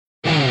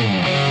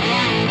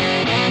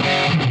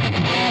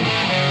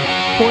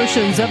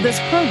Portions of this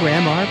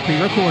program are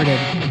pre-recorded.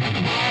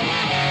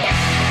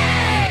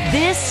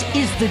 This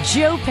is the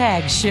Joe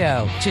Pags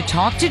Show. To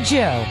talk to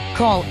Joe,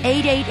 call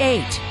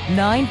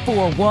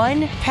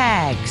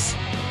 888-941-PAGS.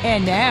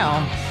 And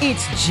now,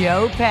 it's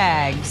Joe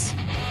Pags.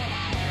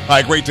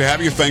 Hi, great to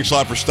have you. Thanks a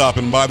lot for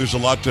stopping by. There's a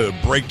lot to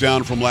break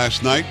down from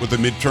last night with the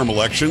midterm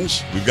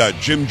elections. We've got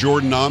Jim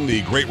Jordan on,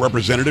 the great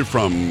representative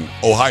from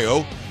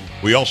Ohio.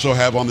 We also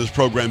have on this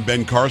program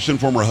Ben Carson,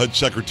 former HUD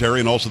secretary,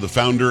 and also the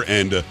founder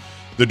and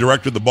the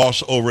director, the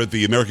boss over at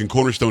the American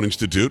Cornerstone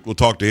Institute. We'll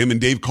talk to him. And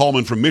Dave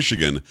Coleman from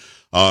Michigan.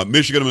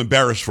 Michigan, I'm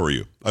embarrassed for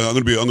you. I'm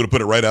going to put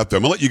it right out there.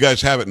 I'm going to let you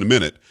guys have it in a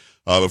minute.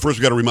 But first,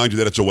 we got to remind you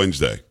that it's a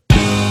Wednesday.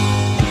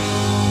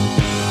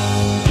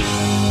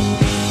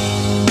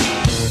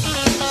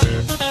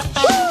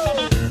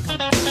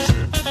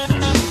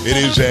 It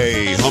is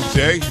a hump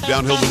day.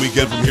 Downhill the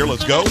weekend from here.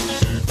 Let's go.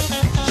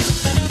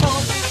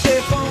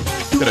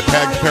 Got a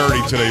tag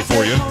parody today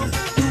for you. A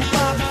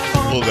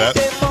little of that.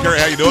 Carrie,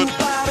 how you doing?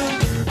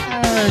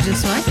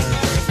 Just fine.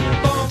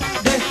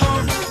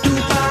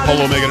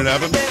 Polo making it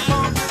happen.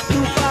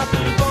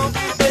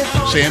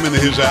 Sam in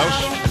his house.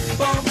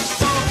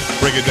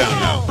 Break it down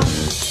now.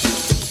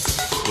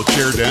 We'll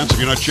chair dance. If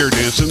you're not chair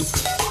dancing,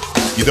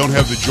 you don't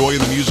have the joy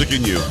of the music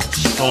in you.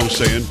 That's all I'm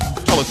saying.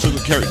 Tell it to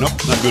the Carrie. Nope,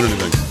 not doing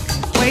anything.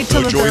 Wait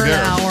till No the joy third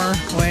there. hour.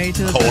 Wait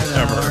till the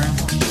third hour.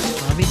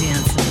 I'll be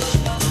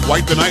dancing.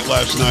 White the night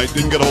last night.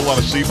 Didn't get a whole lot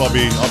of sleep. I'll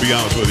be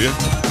honest with you.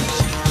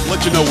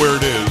 Let you know where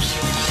it is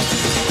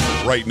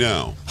right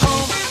now.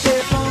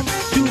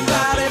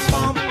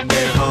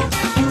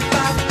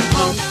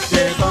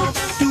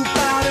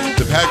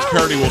 The Pags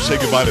parody will say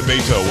goodbye to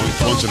Beto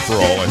once and for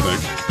all, I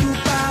think.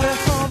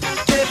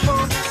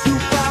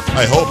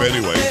 I hope,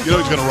 anyway. You know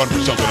he's going to run for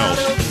something else.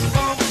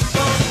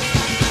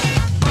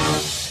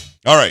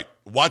 All right.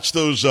 Watched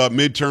those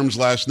midterms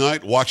last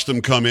night. Watched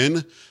them come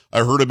in.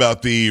 I heard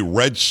about the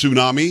red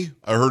tsunami.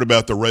 I heard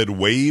about the red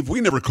wave.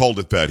 We never called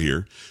it that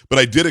here. But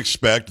I did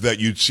expect that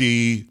you'd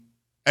see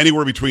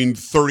anywhere between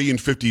 30 and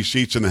 50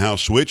 seats in the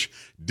House switch.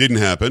 Didn't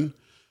happen.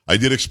 I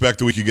did expect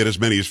that we could get as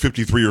many as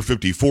 53 or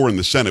 54 in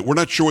the Senate. We're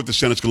not sure what the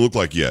Senate's going to look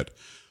like yet.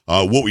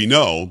 What we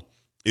know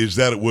is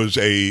that it was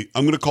I'm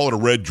going to call it a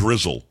red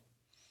drizzle,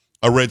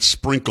 a red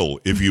sprinkle,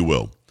 if you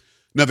will.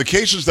 Now, the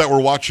cases that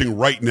we're watching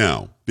right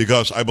now,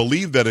 because I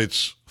believe that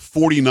it's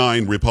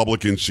 49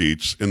 Republican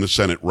seats in the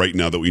Senate right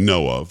now that we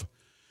know of,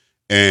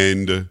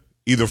 and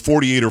either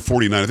 48 or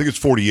 49, I think it's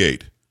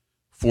 48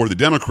 for the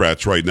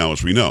Democrats right now,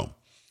 as we know.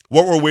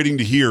 What we're waiting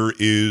to hear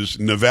is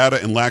Nevada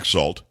and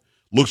Laxalt.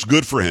 Looks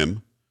good for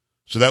him.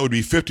 So that would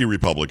be 50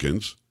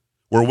 Republicans.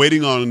 We're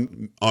waiting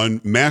on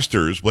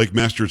Masters, Blake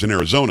Masters in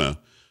Arizona.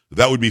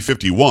 That would be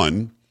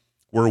 51.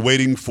 We're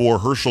waiting for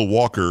Herschel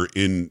Walker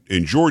in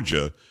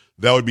Georgia.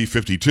 That would be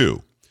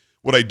 52.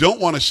 What I don't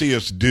want to see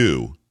us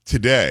do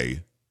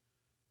today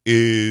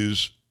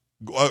is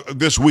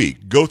this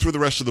week, go through the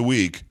rest of the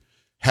week,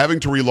 having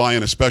to rely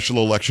on a special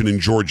election in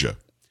Georgia.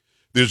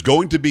 There's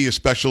going to be a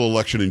special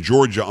election in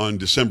Georgia on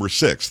December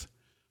 6th.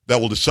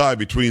 That will decide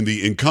between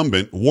the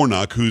incumbent,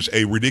 Warnock, who's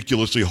a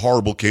ridiculously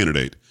horrible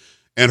candidate,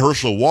 and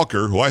Herschel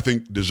Walker, who I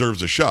think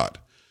deserves a shot.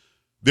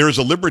 There is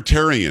a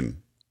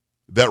libertarian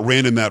that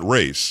ran in that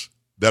race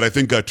that I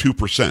think got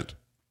 2%.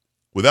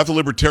 Without the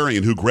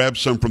libertarian who grabbed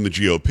some from the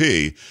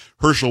GOP,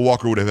 Herschel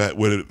Walker would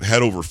have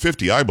had over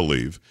 50, I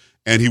believe,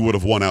 and he would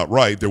have won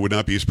outright. There would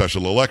not be a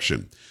special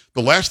election.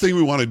 The last thing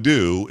we want to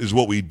do is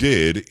what we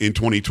did in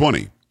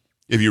 2020.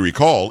 If you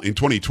recall, in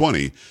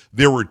 2020,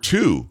 there were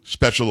 2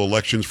 special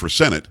elections for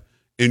Senate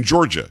in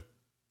Georgia,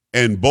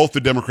 and both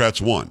the Democrats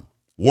won.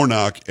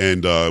 Warnock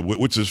and,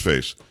 what's his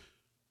face?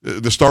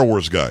 The Star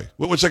Wars guy.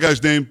 What's that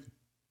guy's name?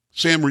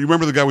 Sam, you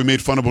remember the guy we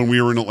made fun of when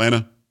we were in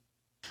Atlanta?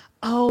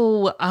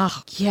 Oh,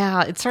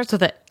 yeah. It starts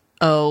with an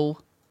O.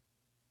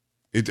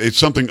 It's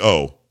something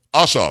O.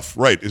 Ossoff,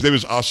 right. His name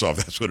is Ossoff.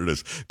 That's what it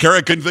is. Carrie,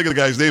 I couldn't think of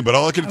the guy's name, but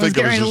all I could think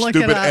of is a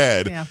stupid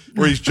ad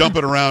where he's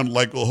jumping around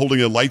like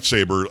holding a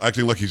lightsaber,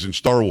 acting like he's in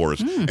Star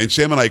Wars. And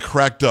Sam and I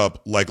cracked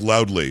up like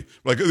loudly.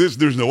 Like,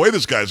 there's no way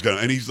this guy's going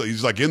to, and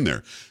he's like in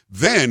there.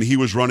 Then he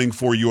was running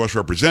for U.S.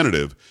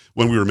 representative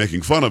when we were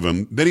making fun of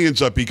him. Then he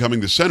ends up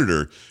becoming the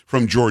senator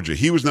from Georgia.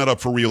 He was not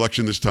up for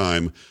re-election this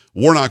time.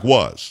 Warnock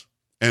was,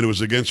 and it was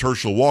against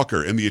Herschel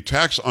Walker. And the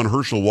attacks on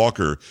Herschel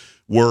Walker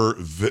were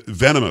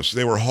venomous.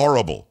 They were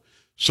horrible.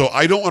 So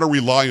I don't want to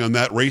rely on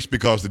that race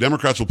because the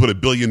Democrats will put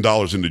 $1 billion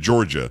into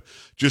Georgia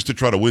just to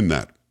try to win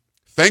that.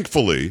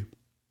 Thankfully,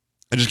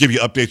 I just give you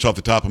updates off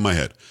the top of my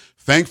head.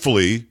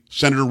 Thankfully,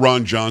 Senator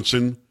Ron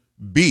Johnson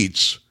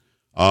beats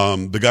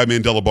the guy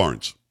Mandela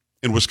Barnes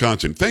in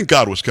Wisconsin. Thank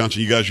God,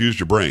 Wisconsin, you guys used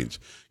your brains.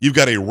 You've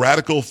got a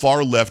radical, far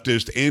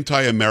leftist,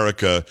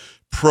 anti-America,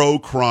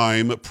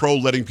 pro-crime,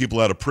 pro-letting people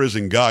out of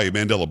prison guy,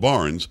 Mandela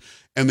Barnes,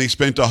 and they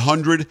spent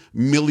 $100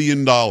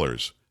 million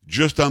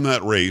just on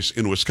that race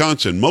in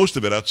Wisconsin, most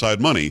of it outside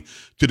money,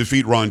 to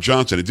defeat Ron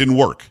Johnson. It didn't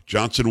work.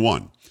 Johnson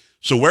won.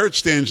 So where it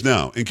stands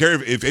now, and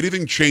Carrie, if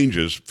anything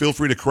changes, feel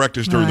free to correct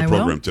us during the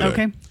program today.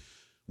 Okay.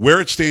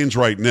 Where it stands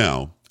right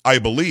now, I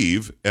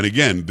believe, and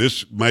again,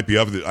 this might be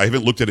I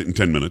haven't looked at it in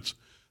 10 minutes,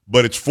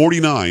 but it's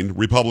 49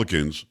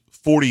 Republicans,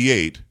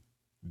 48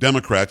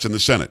 Democrats in the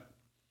Senate.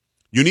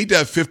 You need to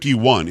have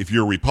 51 if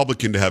you're a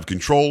Republican to have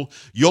control.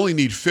 You only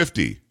need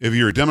 50 if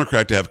you're a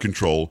Democrat to have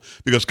control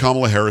because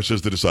Kamala Harris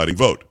is the deciding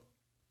vote.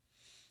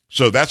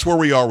 So that's where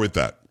we are with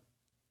that.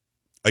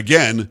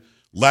 Again,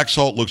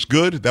 Laxalt looks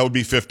good. That would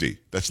be 50.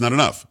 That's not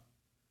enough.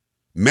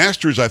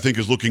 Masters, I think,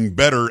 is looking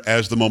better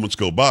as the moments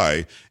go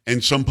by,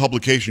 and some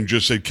publication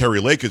just said Kari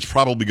Lake is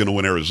probably going to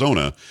win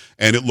Arizona,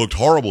 and it looked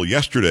horrible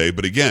yesterday,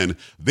 but again,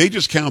 they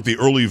just count the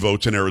early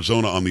votes in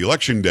Arizona on the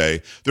election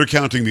day. They're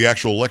counting the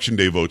actual election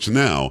day votes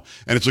now,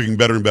 and it's looking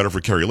better and better for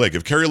Kari Lake.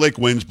 If Kari Lake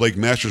wins, Blake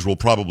Masters will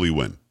probably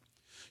win.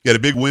 You had a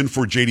big win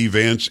for J.D.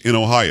 Vance in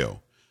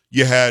Ohio.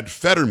 You had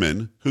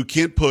Fetterman, who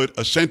can't put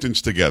a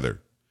sentence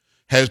together,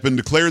 has been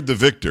declared the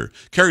victor.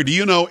 Carrie, do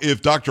you know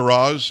if Dr.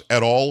 Oz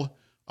at all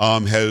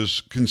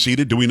has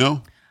conceded? Do we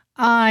know?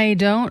 I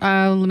don't.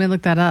 Let me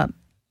look that up.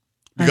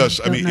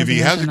 Because, I mean, if he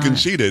hasn't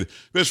conceded,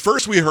 because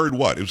first we heard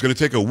what? It was going to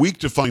take a week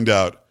to find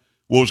out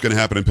what was going to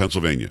happen in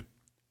Pennsylvania.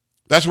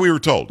 That's what we were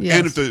told. Yes.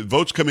 And if the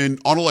votes come in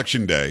on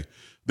Election Day,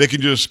 they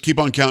can just keep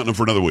on counting them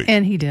for another week.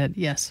 And he did,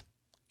 yes.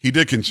 He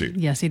did concede.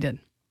 Yes, he did.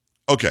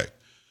 Okay.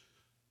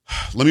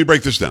 Let me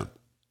break this down.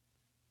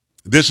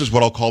 This is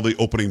what I'll call the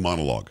opening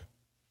monologue.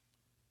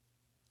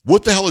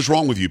 What the hell is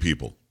wrong with you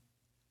people?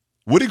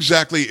 What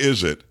exactly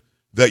is it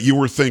that you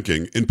were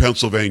thinking in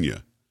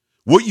Pennsylvania?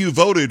 What you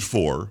voted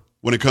for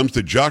when it comes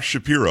to Josh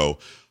Shapiro,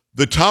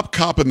 the top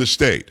cop in the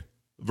state,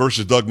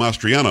 versus Doug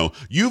Mastriano,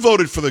 you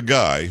voted for the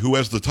guy who,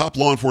 as the top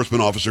law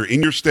enforcement officer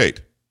in your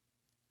state,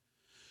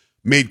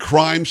 made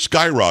crime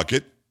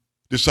skyrocket,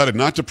 decided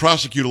not to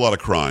prosecute a lot of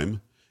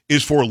crime,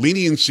 is for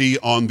leniency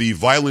on the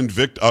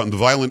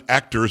violent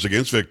actors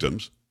against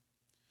victims.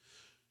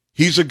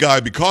 He's a guy,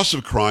 because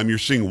of crime, you're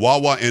seeing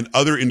Wawa and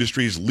other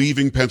industries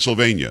leaving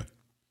Pennsylvania.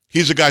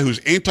 He's a guy who's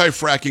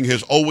anti-fracking,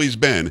 has always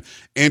been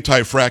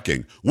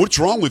anti-fracking. What's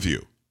wrong with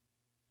you?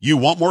 You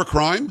want more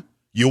crime?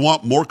 You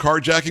want more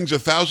carjackings?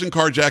 1,000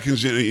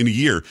 carjackings in a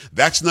year.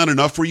 That's not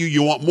enough for you.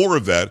 You want more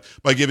of that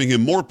by giving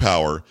him more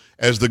power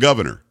as the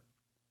governor.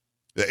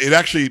 It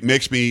actually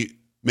makes me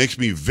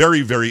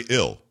very, very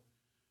ill.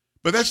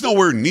 But that's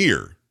nowhere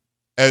near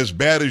as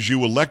bad as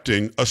you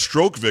electing a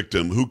stroke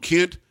victim who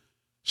can't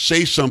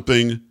say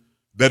something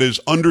that is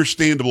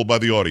understandable by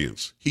the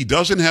audience. He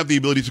doesn't have the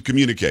ability to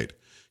communicate.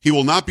 He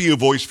will not be a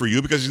voice for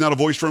you because he's not a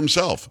voice for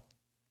himself.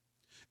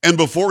 And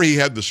before he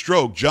had the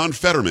stroke, John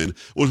Fetterman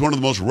was one of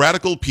the most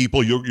radical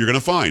people you're going to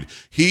find.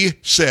 He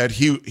said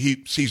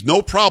he sees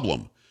no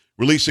problem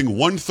releasing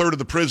 1/3 of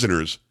the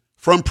prisoners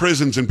from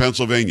prisons in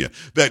Pennsylvania,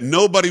 that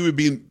nobody would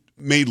be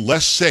made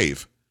less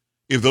safe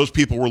if those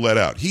people were let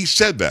out. He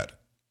said that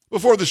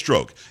before the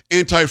stroke.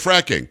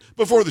 Anti-fracking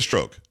before the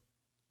stroke.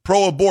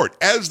 Pro-abort.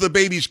 As the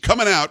baby's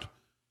coming out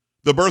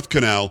the birth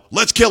canal,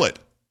 let's kill it.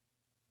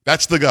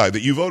 That's the guy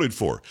that you voted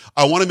for.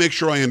 I want to make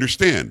sure I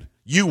understand.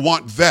 You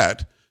want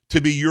that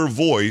to be your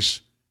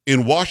voice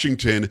in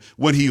Washington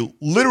when he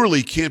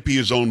literally can't be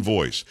his own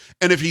voice.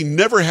 And if he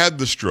never had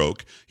the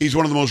stroke, he's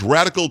one of the most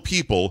radical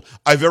people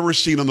I've ever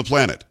seen on the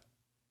planet.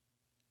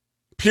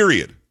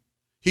 Period.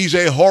 He's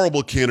a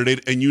horrible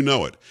candidate, and you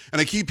know it.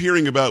 And I keep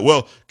hearing about,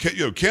 well,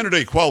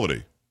 candidate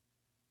quality.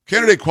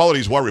 Candidate quality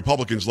is why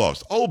Republicans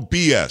lost. Oh,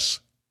 BS.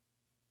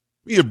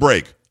 Give me a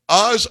break.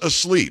 Oz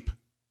asleep,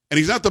 and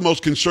he's not the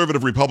most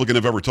conservative Republican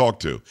I've ever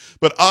talked to,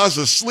 but Oz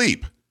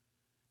asleep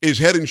is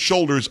head and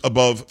shoulders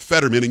above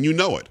Fetterman, and you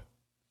know it.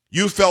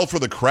 You fell for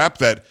the crap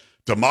that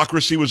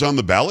democracy was on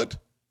the ballot,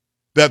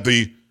 that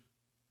the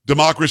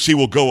democracy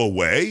will go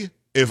away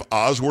if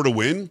Oz were to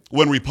win,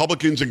 when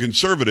Republicans and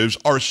conservatives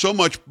are so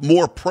much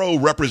more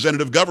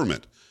pro-representative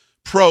government.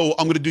 Pro,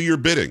 I'm going to do your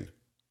bidding.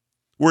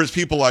 Whereas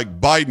people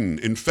like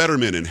Biden and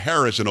Fetterman and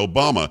Harris and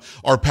Obama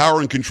are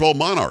power and control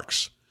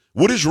monarchs.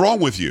 What is wrong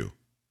with you?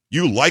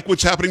 You like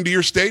what's happening to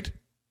your state?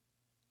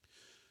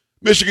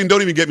 Michigan,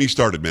 don't even get me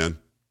started, man.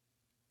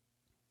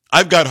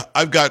 I've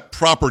got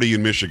property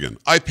in Michigan.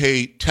 I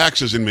pay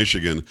taxes in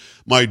Michigan.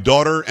 My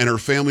daughter and her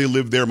family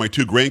live there. My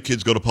 2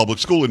 grandkids go to public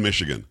school in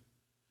Michigan.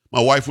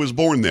 My wife was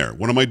born there.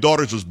 One of my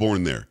daughters was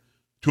born there.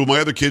 2 of my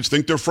other kids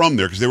think they're from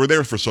there because they were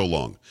there for so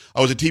long.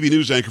 I was a TV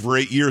news anchor for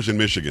 8 years in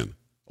Michigan,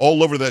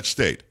 all over that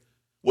state.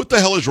 What the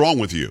hell is wrong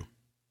with you?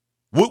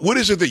 What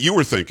is it that you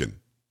were thinking?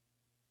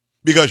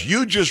 Because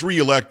you just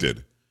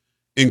reelected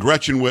in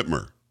Gretchen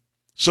Whitmer,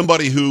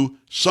 somebody who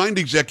signed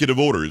executive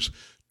orders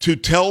to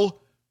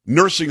tell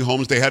nursing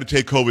homes they had to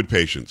take COVID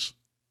patients,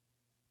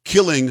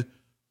 killing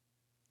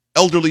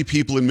elderly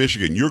people in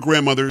Michigan, your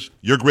grandmothers,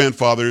 your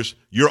grandfathers,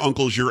 your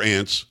uncles, your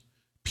aunts,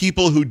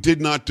 people who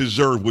did not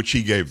deserve what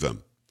she gave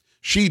them.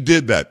 She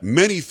did that.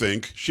 Many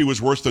think she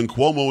was worse than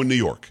Cuomo in New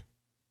York.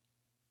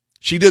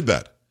 She did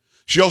that.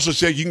 She also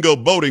said you can go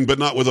boating, but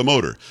not with a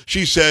motor.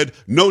 She said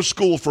no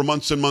school for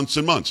months and months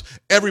and months.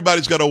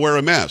 Everybody's got to wear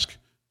a mask.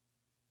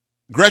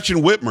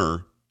 Gretchen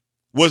Whitmer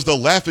was the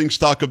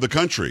laughingstock of the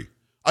country.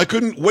 I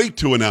couldn't wait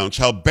to announce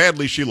how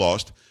badly she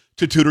lost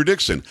to Tudor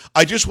Dixon.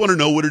 I just want to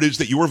know what it is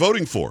that you were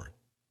voting for.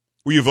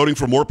 Were you voting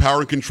for more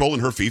power and control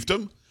in her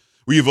fiefdom?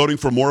 Were you voting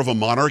for more of a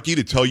monarchy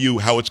to tell you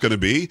how it's going to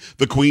be?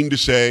 The queen to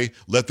say,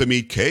 let them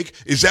eat cake?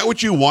 Is that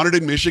what you wanted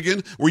in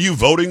Michigan? Were you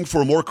voting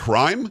for more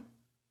crime?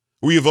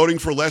 Were you voting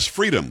for less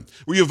freedom?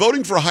 Were you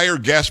voting for higher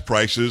gas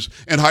prices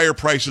and higher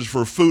prices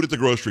for food at the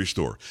grocery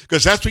store?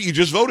 Because that's what you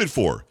just voted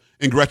for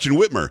in Gretchen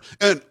Whitmer.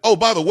 And, oh,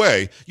 by the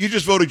way, you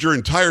just voted your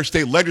entire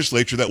state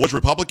legislature that was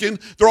Republican.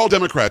 They're all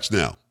Democrats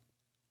now.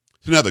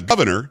 So now the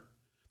governor,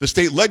 the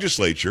state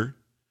legislature,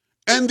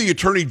 and the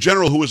attorney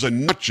general, who is a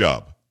nut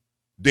job,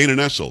 Dana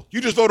Nessel,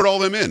 you just voted all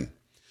them in.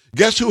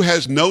 Guess who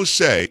has no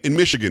say in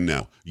Michigan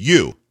now?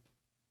 You.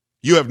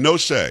 You have no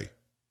say.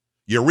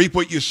 You reap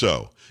what you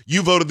sow.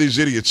 You voted these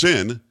idiots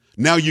in.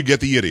 Now you get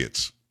the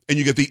idiots, and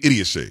you get the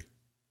idiocy.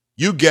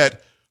 You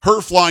get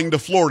her flying to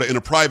Florida in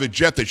a private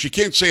jet that she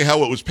can't say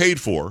how it was paid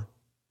for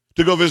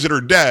to go visit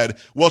her dad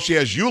while she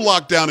has you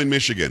locked down in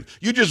Michigan.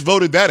 You just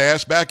voted that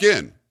ass back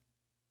in,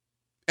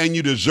 and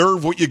you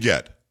deserve what you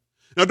get.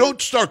 Now,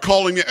 don't start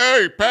calling me,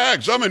 hey,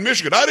 Pags, I'm in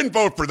Michigan. I didn't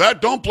vote for that.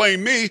 Don't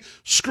blame me.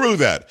 Screw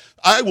that.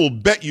 I will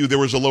bet you there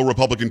was a low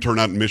Republican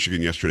turnout in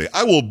Michigan yesterday.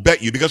 I will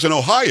bet you, because in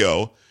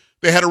Ohio,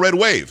 they had a red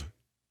wave.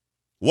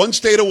 One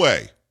state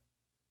away.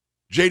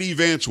 J.D.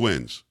 Vance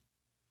wins.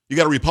 You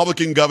got a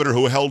Republican governor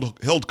who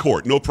held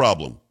court, no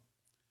problem.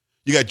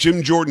 You got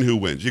Jim Jordan who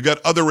wins. You got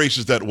other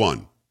races that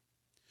won.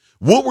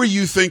 What were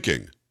you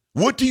thinking?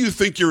 What do you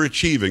think you're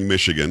achieving,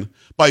 Michigan,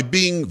 by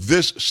being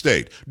this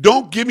state?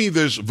 Don't give me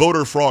this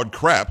voter fraud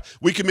crap.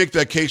 We can make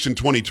that case in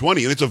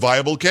 2020, and it's a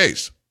viable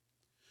case.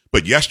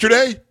 But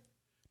yesterday,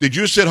 did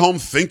you sit home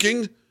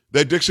thinking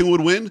that Dixon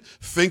would win,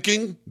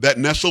 thinking that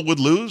Nessel would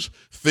lose,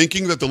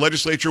 thinking that the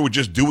legislature would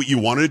just do what you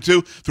wanted it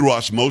to through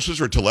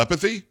osmosis or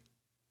telepathy?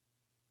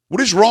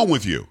 What is wrong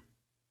with you?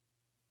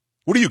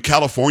 What are you,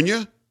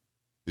 California?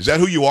 Is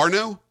that who you are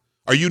now?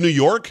 Are you New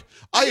York?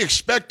 I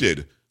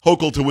expected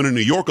Hochul to win in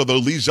New York, although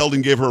Lee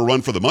Zeldin gave her a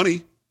run for the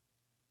money.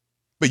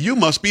 But you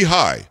must be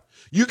high.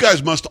 You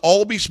guys must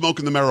all be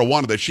smoking the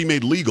marijuana that she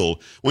made legal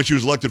when she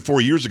was elected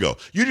 4 years ago.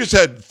 You just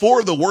had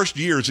 4 of the worst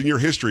years in your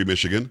history,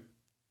 Michigan.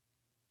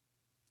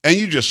 And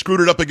you just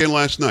screwed it up again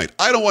last night.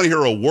 I don't want to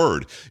hear a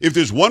word. If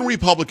there's one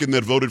Republican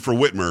that voted for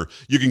Whitmer,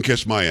 you can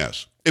kiss my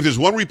ass. If there's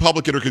one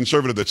Republican or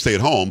conservative that stayed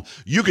home,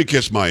 you could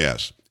kiss my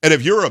ass. And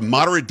if you're a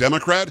moderate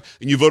Democrat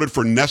and you voted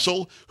for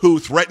Nessel, who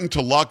threatened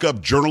to lock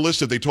up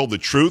journalists if they told the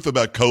truth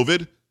about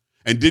COVID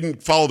and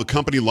didn't follow the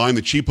company line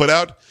that she put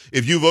out,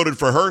 if you voted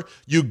for her,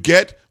 you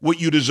get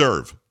what you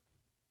deserve.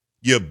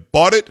 You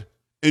bought it,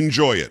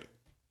 enjoy it.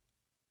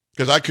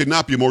 Because I could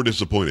not be more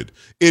disappointed.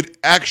 It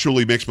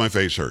actually makes my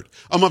face hurt.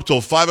 I'm up till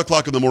 5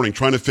 o'clock in the morning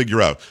trying to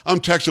figure out. I'm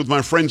texting with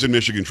my friends in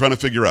Michigan trying to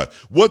figure out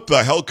what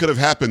the hell could have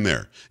happened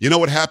there. You know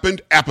what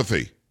happened?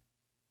 Apathy.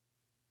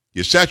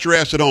 You sat your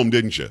ass at home,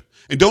 didn't you?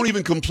 And don't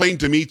even complain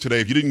to me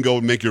today if you didn't go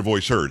and make your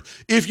voice heard.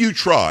 If you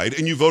tried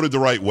and you voted the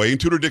right way, and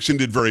Tudor Dixon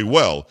did very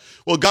well,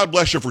 well, God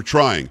bless you for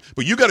trying.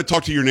 But you got to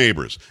talk to your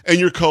neighbors and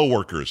your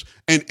coworkers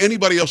and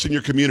anybody else in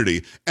your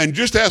community and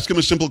just ask them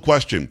a simple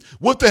question.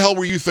 What the hell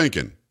were you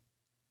thinking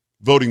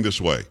voting this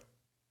way?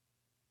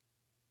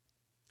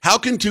 How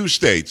can 2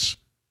 states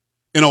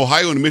in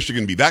Ohio and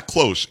Michigan be that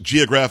close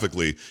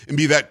geographically and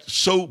be that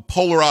so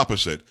polar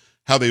opposite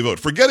how they vote?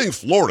 Forgetting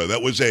Florida,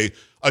 that was a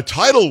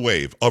tidal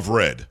wave of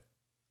red.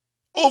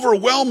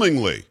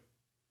 Overwhelmingly.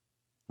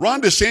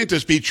 Ron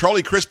DeSantis beat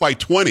Charlie Crist by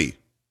 20.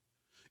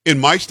 In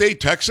my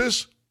state,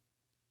 Texas,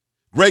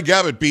 Greg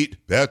Abbott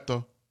beat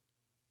Beto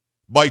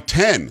by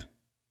 10.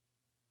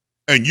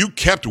 And you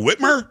kept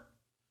Whitmer?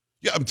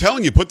 Yeah, I'm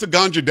telling you, put the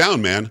ganja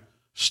down, man.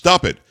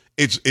 Stop it.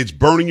 It's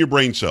burning your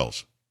brain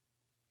cells.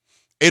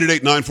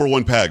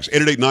 888-941-PAGS,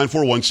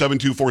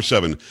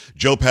 888-941-7247,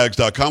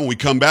 joepags.com. When we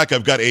come back,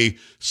 I've got a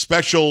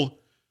special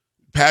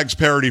PAGS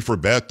parody for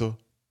Beto.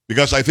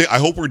 Because I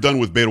hope we're done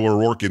with Beto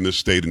O'Rourke in this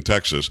state in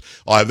Texas.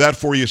 I'll have that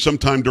for you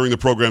sometime during the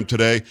program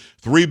today.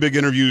 3 big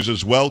interviews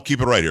as well.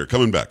 Keep it right here.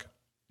 Coming back.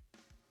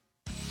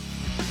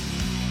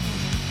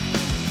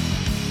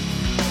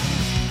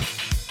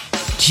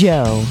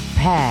 Joe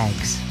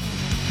Pags.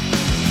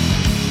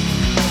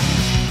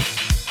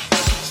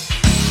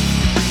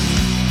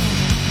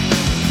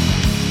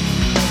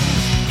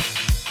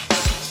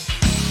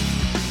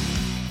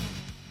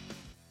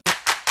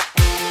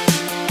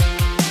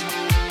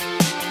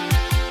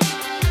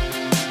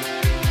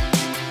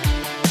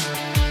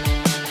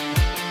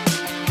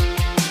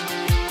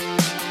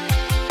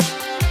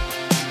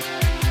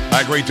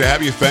 Great to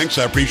have you. Thanks.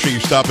 I appreciate you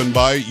stopping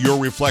by.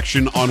 Your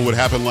reflection on what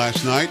happened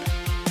last night.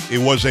 It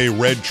was a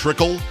red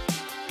trickle.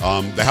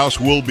 The House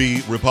will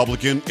be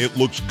Republican. It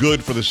looks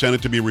good for the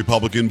Senate to be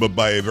Republican, but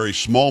by a very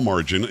small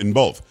margin in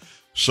both.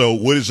 So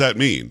what does that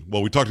mean?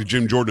 Well, we talked to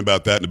Jim Jordan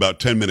about that in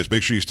about 10 minutes.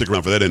 Make sure you stick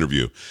around for that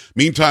interview.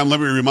 Meantime, let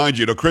me remind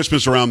you,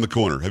 Christmas around the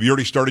corner. Have you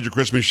already started your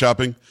Christmas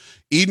shopping?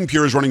 Eden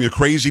Pure is running a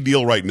crazy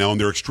deal right now on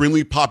their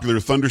extremely popular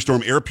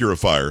Thunderstorm air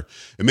purifier.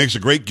 It makes a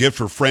great gift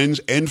for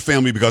friends and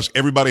family because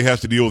everybody has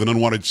to deal with an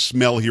unwanted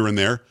smell here and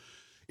there.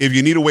 If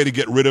you need a way to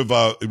get rid of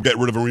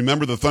them,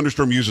 remember the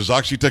Thunderstorm uses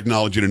Oxy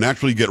technology to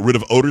naturally get rid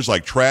of odors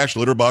like trash,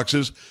 litter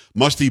boxes,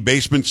 musty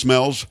basement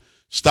smells,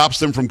 stops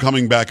them from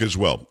coming back as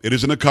well. It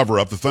isn't a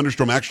cover-up. The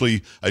Thunderstorm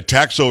actually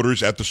attacks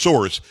odors at the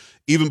source,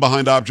 even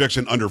behind objects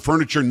and under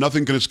furniture.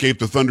 Nothing can escape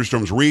the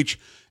Thunderstorm's reach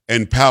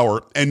and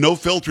power, and no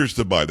filters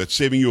to buy. That's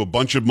saving you a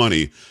bunch of money.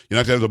 You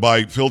don't have to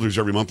buy filters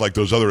every month like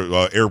those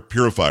other air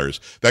purifiers.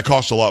 That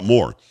costs a lot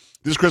more.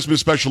 This Christmas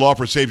special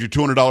offer saves you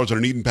 $200 on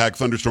an Eden Pack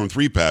Thunderstorm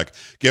 3-pack.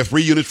 Get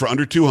 3 units for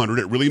under $200.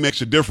 It really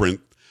makes a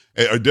difference,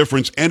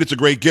 and it's a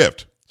great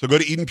gift. So go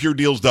to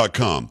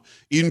EdenPureDeals.com.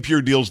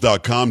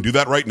 EdenPureDeals.com. Do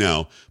that right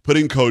now. Put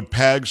in code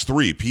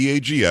PAGS3,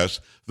 P-A-G-S,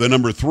 the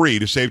number 3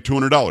 to save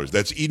 $200.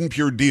 That's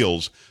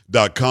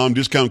EdenPureDeals.com.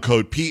 Discount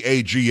code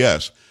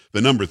PAGS, the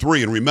number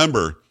 3. And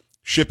remember,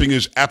 shipping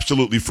is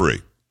absolutely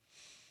free.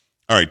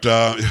 All right.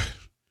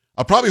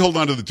 I'll probably hold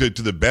on to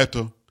the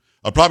Beto.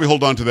 I'll probably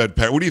hold on to that.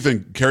 What do you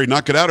think, Carrie?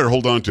 Knock it out or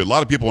hold on to it? A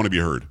lot of people want to be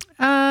heard.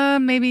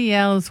 Maybe,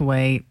 yeah, let's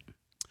wait.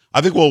 I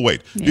think we'll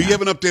wait. Yeah. Do you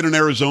have an update on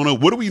Arizona?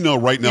 What do we know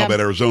right now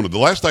about Arizona? The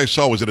last I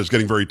saw was that it's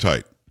getting very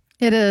tight.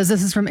 It is.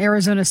 This is from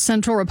Arizona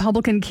Central.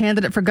 Republican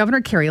candidate for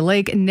governor Kari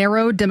Lake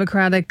narrowed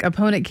Democratic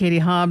opponent Katie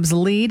Hobbs'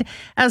 lead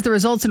as the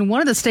results in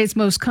one of the state's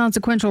most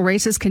consequential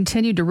races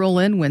continued to roll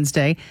in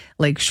Wednesday.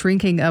 Lake's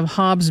shrinking of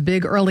Hobbs'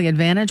 big early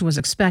advantage was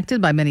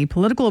expected by many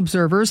political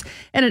observers,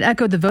 and it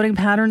echoed the voting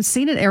patterns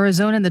seen in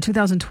Arizona in the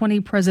 2020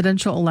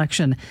 presidential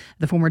election.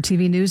 The former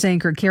TV news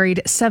anchor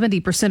carried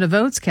 70% of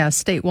votes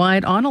cast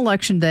statewide on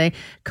Election Day,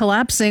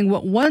 collapsing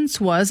what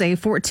once was a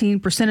 14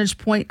 percentage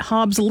point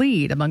Hobbs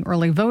lead among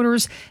early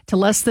voters to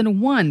less than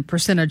 1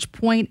 percentage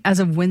point as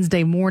of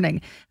Wednesday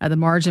morning. The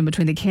margin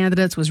between the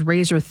candidates was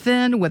razor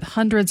thin, with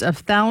hundreds of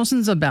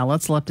thousands of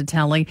ballots left to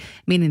tally,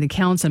 meaning the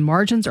counts and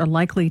margins are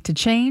likely to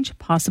change,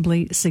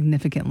 possibly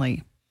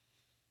significantly.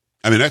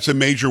 I mean, that's a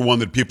major one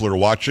that people are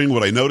watching.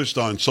 What I noticed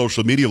on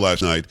social media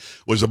last night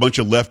was a bunch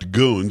of left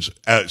goons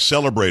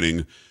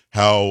celebrating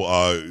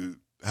how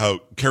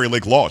Kari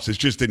Lake lost. It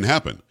just didn't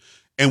happen.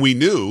 And we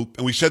knew,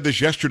 and we said this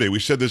yesterday, we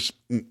said this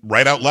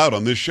right out loud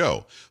on this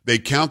show. They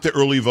count the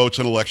early votes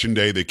on Election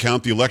Day. They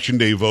count the Election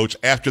Day votes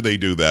after they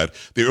do that.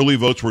 The early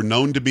votes were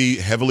known to be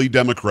heavily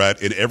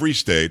Democrat in every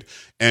state,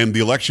 and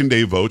the Election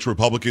Day votes,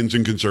 Republicans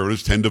and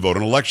conservatives tend to vote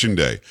on Election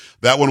Day.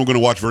 That one we're going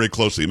to watch very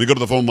closely. Let me go to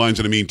the phone lines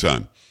in the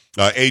meantime.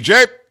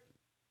 AJ?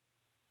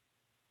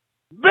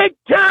 Big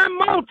time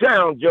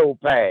Motown, Joe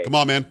Pag. Come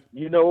on, man.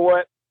 You know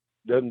what?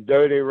 Them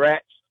dirty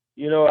rats.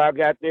 You know, I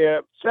got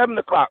there 7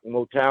 o'clock.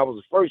 Motown was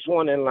the first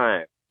one in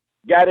line.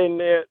 Got in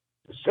there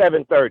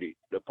 7:30.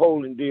 The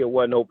polling deal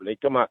wasn't open. They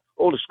come out.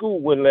 The school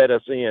wouldn't let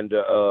us in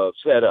to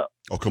set up.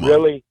 Oh, come on.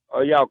 Really?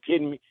 Are y'all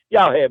kidding me?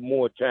 Y'all had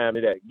more time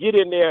than that. Get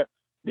in there.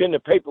 Then the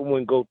paper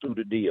wouldn't go through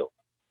the deal.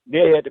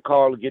 They had to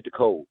call to get the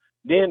code.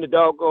 Then the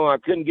doggone, I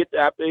couldn't get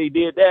after they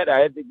did that, I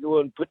had to go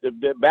and put the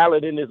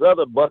ballot in this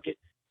other bucket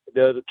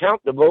to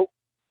count the vote.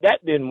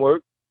 That didn't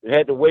work. I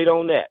had to wait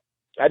on that.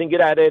 I didn't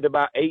get out of there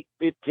about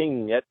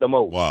 8:15 at the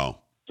most. Wow.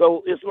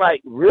 So it's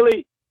like,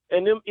 really?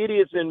 And them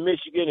idiots in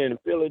Michigan and in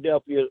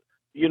Philadelphia,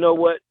 you know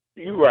what?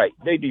 You're right.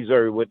 They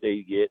deserve what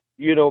they get,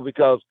 you know,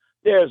 because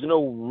there's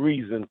no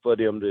reason for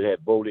them to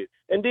have voted.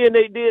 And then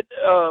they did,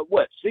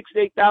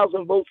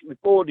 68,000 votes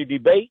before the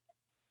debate?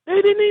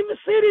 They didn't even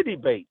see the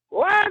debate.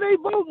 Why are they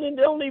voting and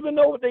they don't even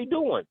know what they're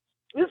doing?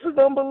 This is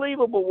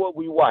unbelievable what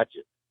we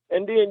watching.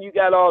 And then you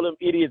got all them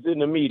idiots in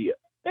the media.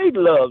 They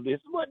love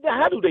this.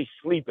 How do they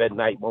sleep at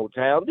night,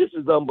 Motown? This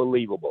is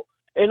unbelievable.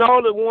 And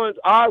all the ones,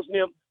 Oz and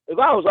them, if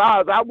I was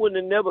Oz, I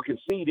wouldn't have never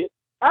conceded.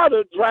 I would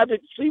have tried to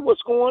see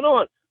what's going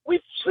on.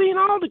 We've seen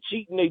all the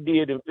cheating they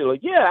did in Philly.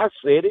 Yeah, I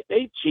said it.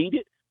 They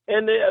cheated.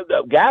 And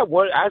the guy,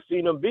 I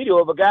seen a video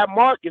of a guy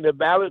marking the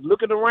ballot,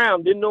 looking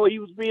around, didn't know he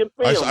was being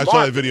filmed. I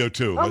saw that video,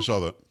 too. I saw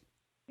that.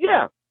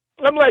 Yeah.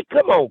 I'm like,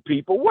 come on,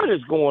 people. What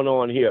is going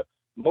on here?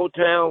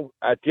 Motown,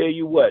 I tell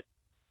you what,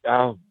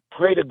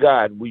 pray to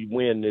God we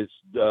win this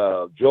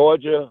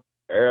Georgia,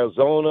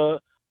 Arizona.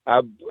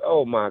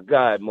 Oh my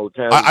God,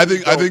 Motown! I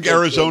think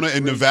Arizona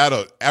and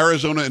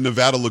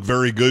Nevada look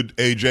very good,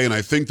 AJ, and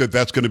I think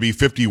that's going to be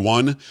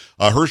 51.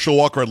 Herschel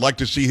Walker, I'd like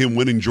to see him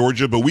win in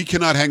Georgia, but we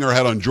cannot hang our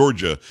hat on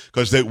Georgia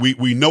because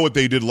we know what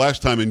they did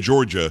last time in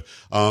Georgia,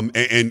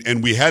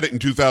 and we had it in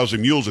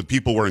 2000 mules that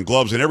people wearing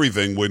gloves and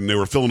everything when they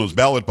were filling those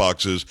ballot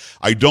boxes.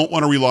 I don't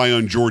want to rely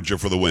on Georgia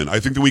for the win. I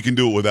think that we can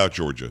do it without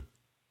Georgia.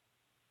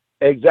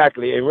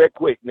 Exactly, and real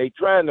quick, they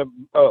trying to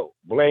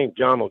blame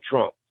Donald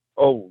Trump.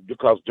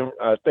 Because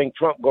I think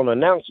Trump going to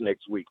announce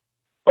next week.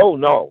 Oh,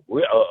 no.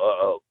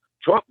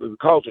 Trump,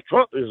 because of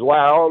Trump is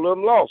why all of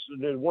them lost,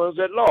 and the ones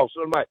that lost.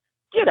 So I'm like,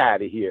 get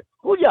out of here.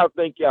 Who y'all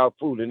think y'all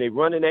fooling? They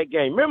running that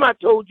game. Remember I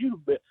told you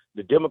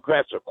the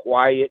Democrats are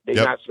quiet.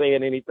 They're not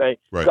saying anything.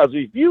 Right. Because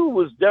if you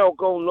was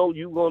doggone know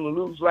you going to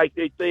lose like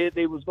they said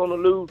they was going to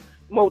lose,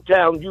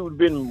 Motown, you would have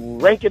been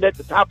ranking at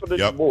the top of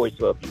the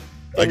voice of you.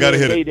 I got to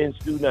hit it. They didn't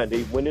do nothing.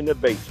 They went in the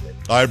basement.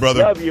 All right,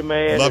 brother. Love you,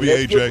 man. Love you,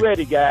 AJ. Get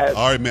ready, guys.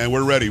 All right, man.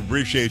 We're ready.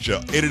 Appreciate you.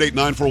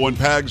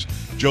 888-941-PAGS,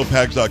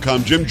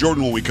 joepags.com. Jim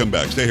Jordan when we come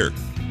back. Stay here.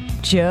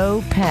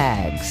 Joe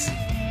Pags.